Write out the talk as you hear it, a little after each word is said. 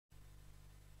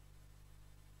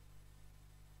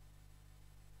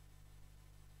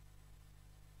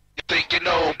think you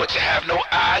know, but you have no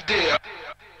idea.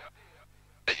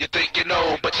 You think you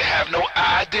know, but you have no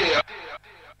idea.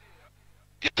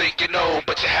 You think you know,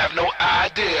 but you have no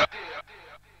idea.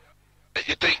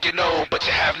 You think you know, but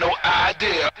you have no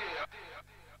idea.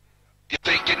 You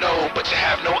think you know, but you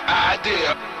have no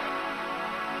idea.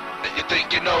 You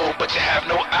think you know, but you have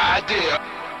no idea.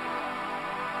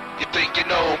 You think you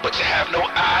know, but you have no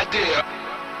idea.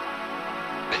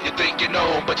 You think you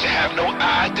know, but you have no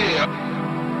idea.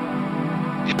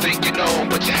 You think you know,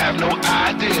 but you have no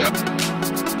idea.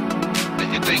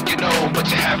 You think you know, but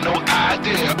you have no idea.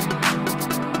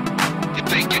 You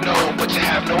think you know, but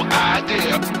you have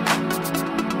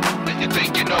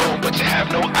no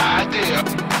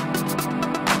idea.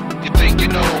 You think you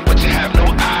know, but you have no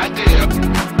idea.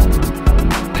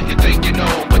 You think you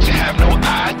know, but you have no idea. You think you know, but you have no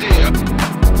idea.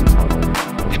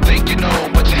 You think you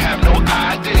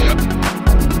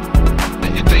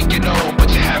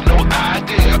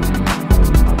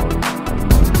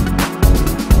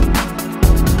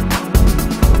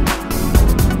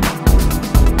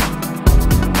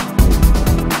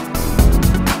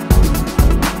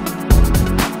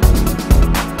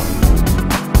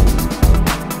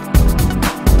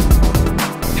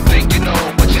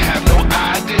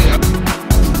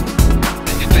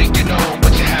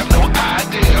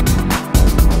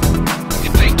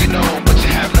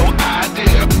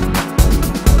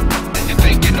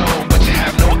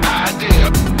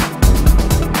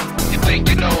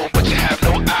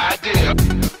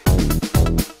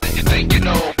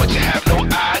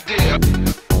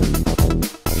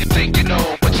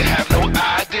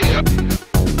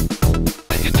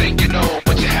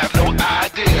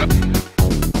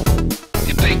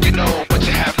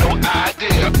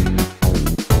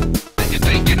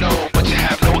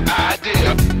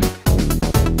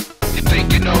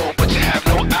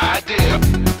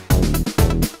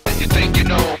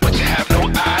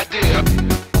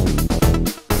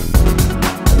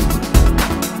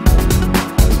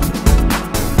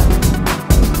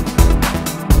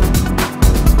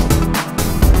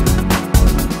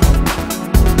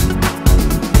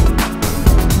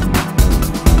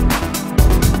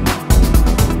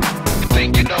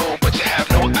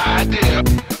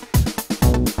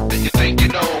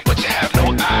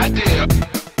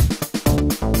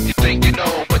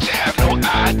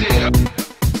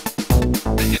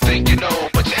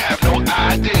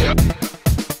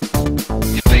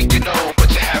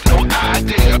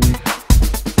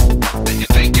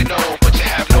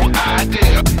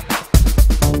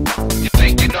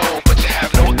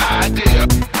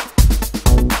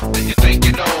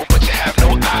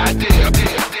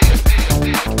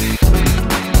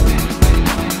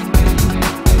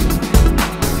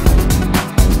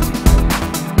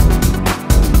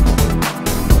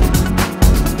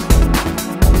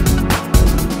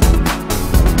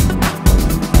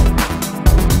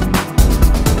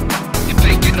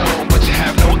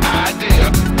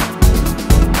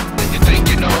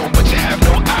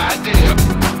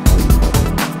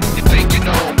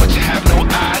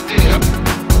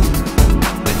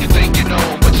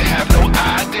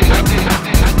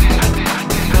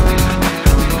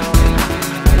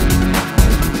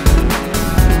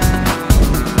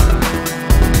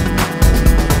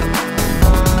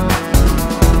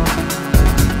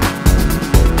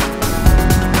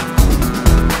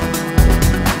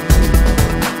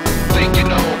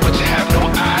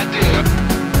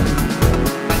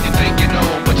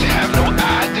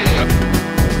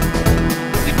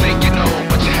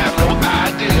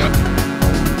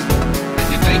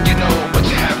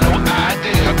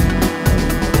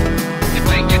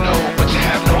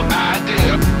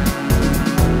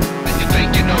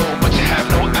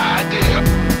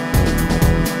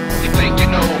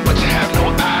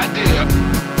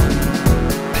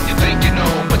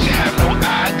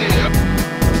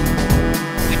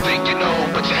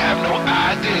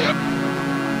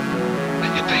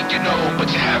know, but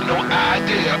you have no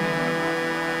idea.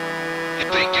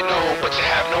 You think you know, but you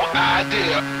have no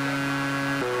idea.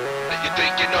 You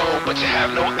think you know, but you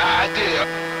have no idea.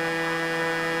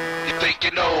 You think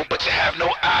you know, but you have no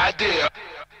idea.